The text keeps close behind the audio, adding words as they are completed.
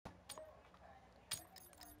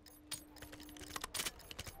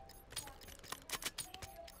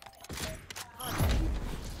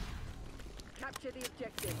Capture the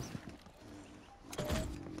objectives.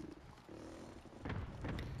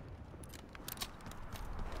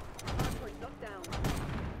 Hardpoint locked down.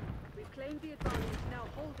 We've claimed the advantage. Now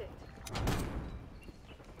hold it.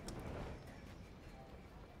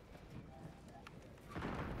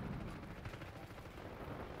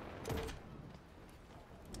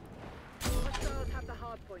 Hostiles have the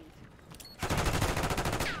hardpoint.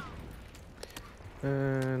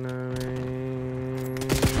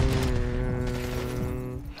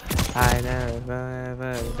 I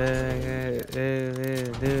never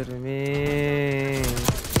do to me.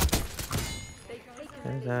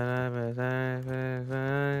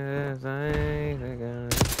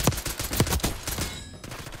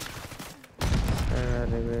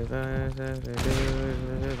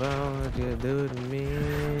 What you do to me?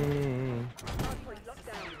 Hardpoint locked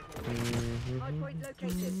down. Hardpoint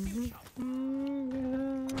located.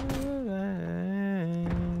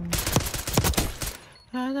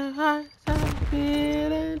 And the heart I'm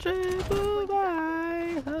feeling triple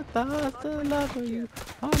by the thoughts of love for you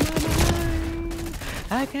on my mind.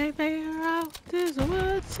 I can't figure out just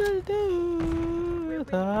what to do.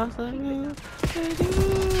 Thoughts of you with you.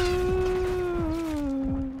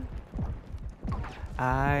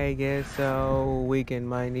 I get so weak in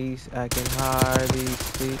my knees, I can hardly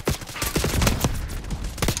speak.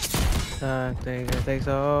 I think it takes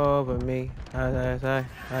over me. I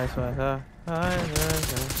swear.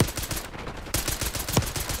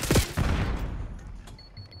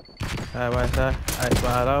 I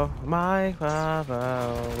swallow my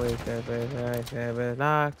father. Wake up it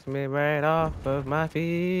knocks me right off of my feet.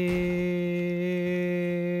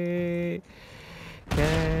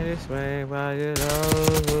 Can't explain why you know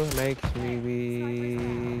who makes me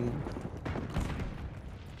weak.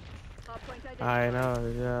 Hardpoint I identified. know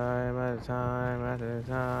the time after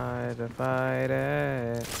time to fight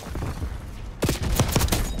it.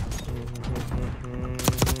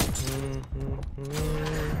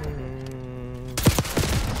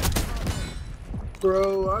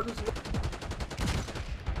 Bro, I just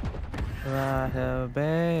Like a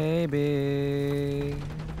baby.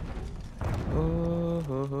 Ooh,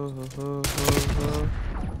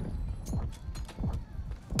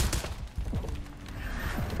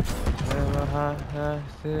 Never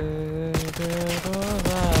have to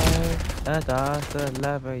goodbye. The thoughts of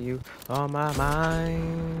loving you on my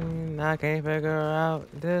mind. I can't figure out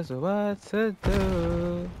just what to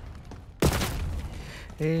do.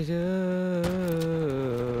 It's you.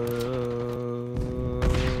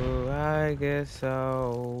 I get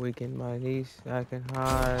so weak in my knees, I can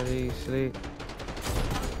hardly sleep.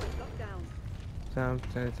 Hardpoint locked down.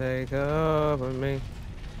 Something take over me.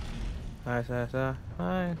 I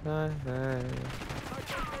Hardpoint located.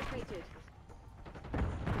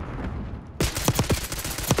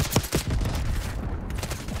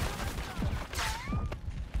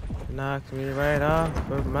 knocks me right off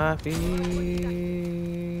of my Hostiles have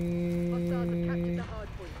captured feet. the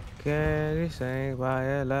hardpoint. Can you sing why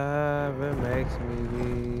your love it makes me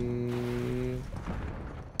weak?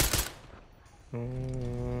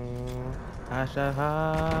 I try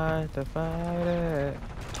hard to fight it,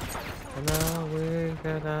 and now we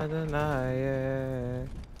cannot deny it.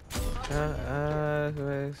 Your eyes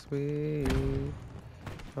make sweet,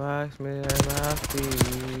 watch me at my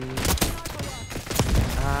feet.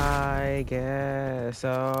 I get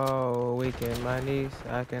so weak in my knees,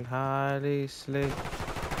 I can hardly sleep.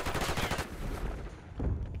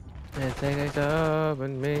 It takes over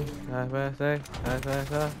me, I say. It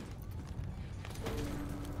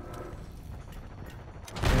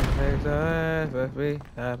takes over me,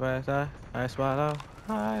 I swallow,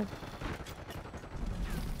 I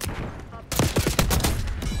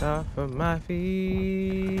off of my feet.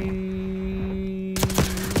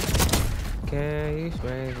 Can you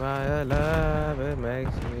explain why I love it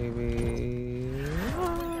makes me weak?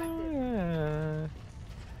 Oh, yeah.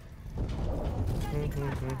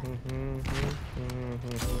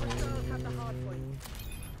 Hostiles have the hardpoint.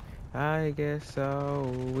 I get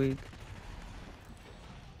so weak,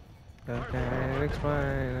 I can't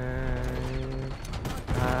explain it.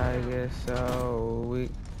 I get so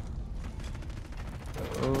weak.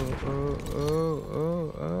 Ooh, ooh, ooh,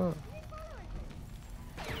 ooh, ooh.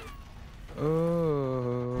 Ooh.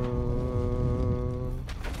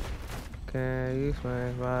 Can you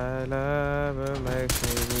explain why love it makes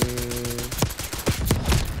me weak?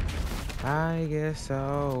 I get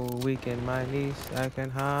so weak in my knees, I can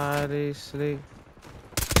hardly sleep.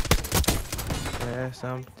 There's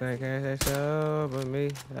something can't take over me.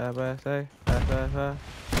 I better say, Hardpoint located.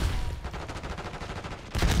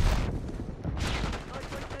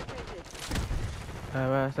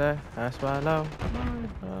 That's why low.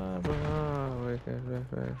 We can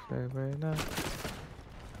right now.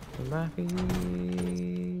 My feet.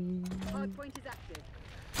 Hard point is active.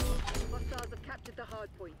 Hostiles have captured the hard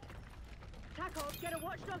point. Tackle, get a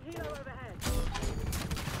watchdog helo overhead.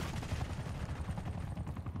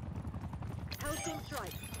 Hellstorm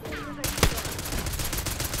strike.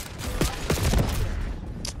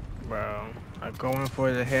 Bro, I'm going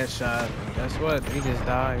for the headshot. And guess what? He just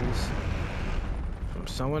dies from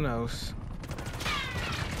someone else.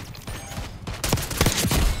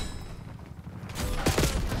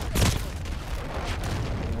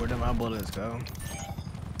 Where did my bullets go?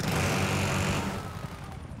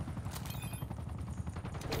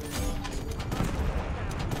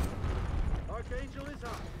 Archangel is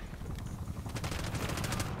up.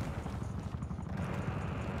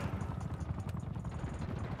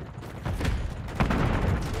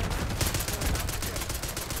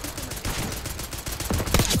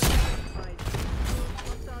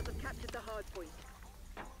 Hostiles have captured the hard point.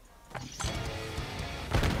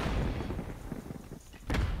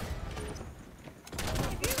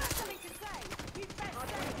 If you have something to say, you best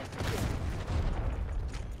say it.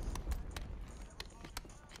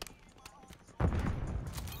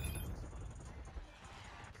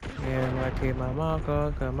 Yeah, I keep my mouth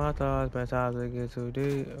closed, cause my thoughts been times to get too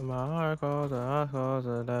deep. My heart calls, the heart calls,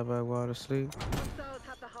 I never go to sleep. Hostiles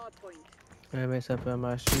have the hard point. It makes up in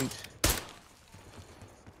my streets.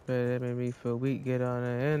 But it made me feel weak. Get on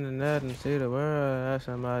the internet and see the world. That's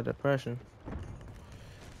in my depression.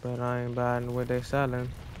 But I ain't buying what they selling.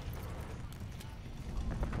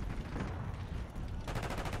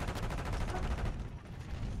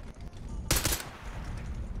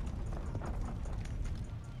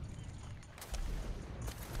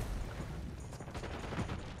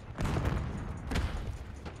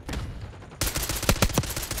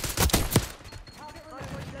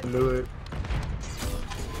 I knew it.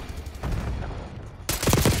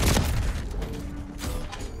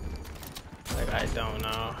 Like, I don't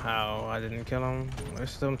know how I didn't kill him.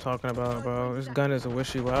 That's what I'm talking about, bro. This gun is a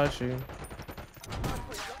wishy-washy. Hard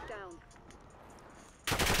point locked down.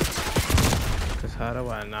 Cause how do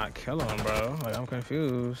I not kill him, bro? Like, I'm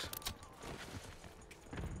confused.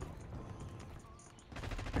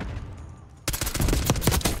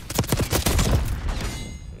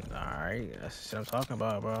 Alright, that's what I'm talking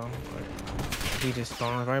about, bro. Like, he just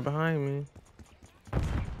spawned right behind me.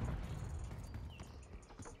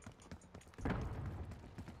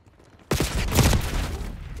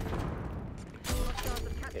 Hostiles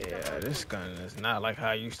have captured the Yeah, hard this gun is not like how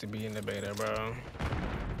I used to be in the beta, bro.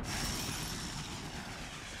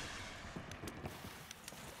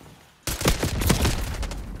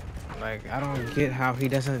 Like, I don't get how he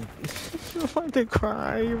doesn't... I'm about to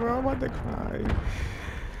cry, bro. I'm about to cry.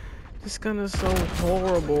 This gun is so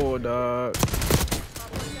horrible, dog.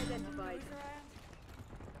 hard point identified.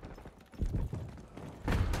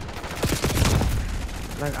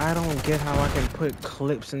 Like, I don't get how I can put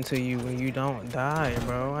clips into you when you don't die,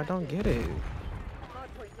 bro. I don't get it. Hard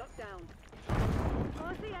point locked down.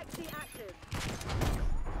 RCXD active.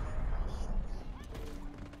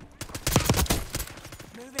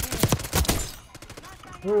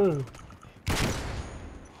 Hmm.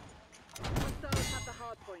 Hostiles have the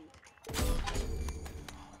hard point.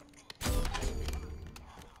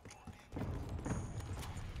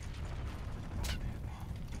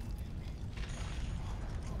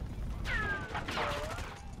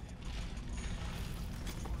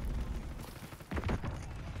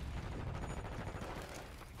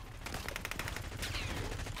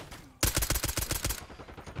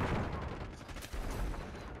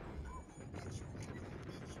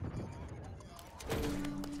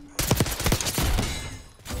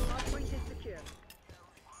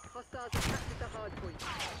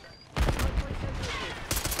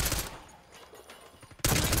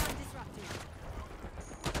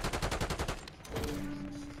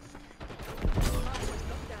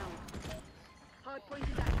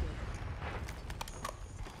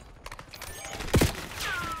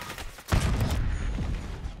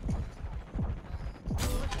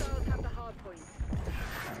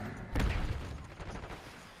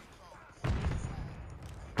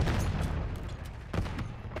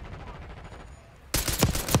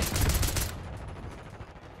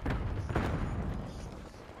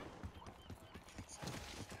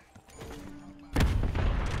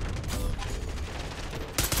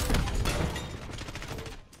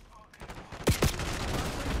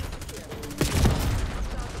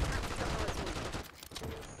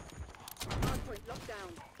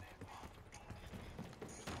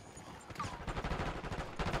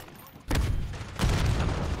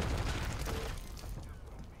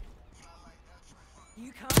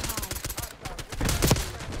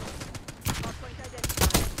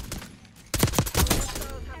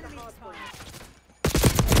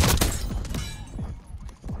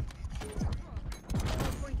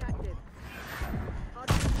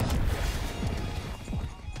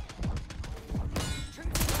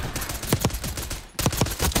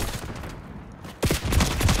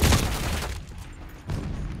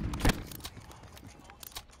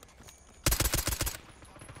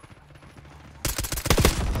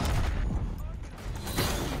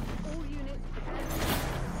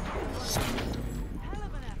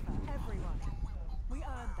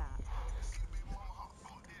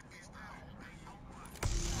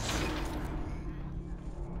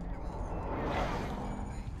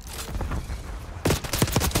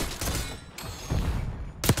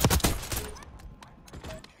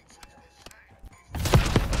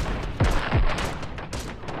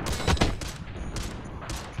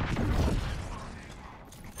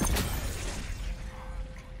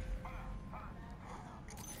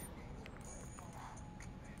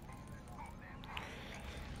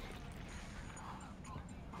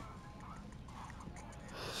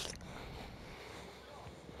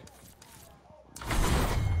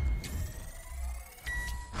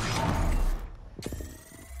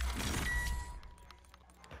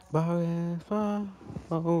 Bargain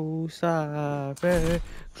for side, baby.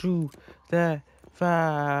 True that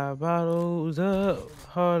 5 bottles up,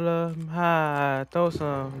 hold 'em high. Throw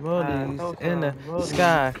some rollies Throw in the some rollies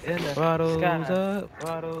sky. in the Bottles sky. up,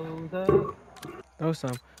 Bottles up. throw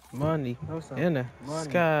some money Throw some in the money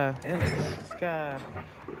sky. in the sky.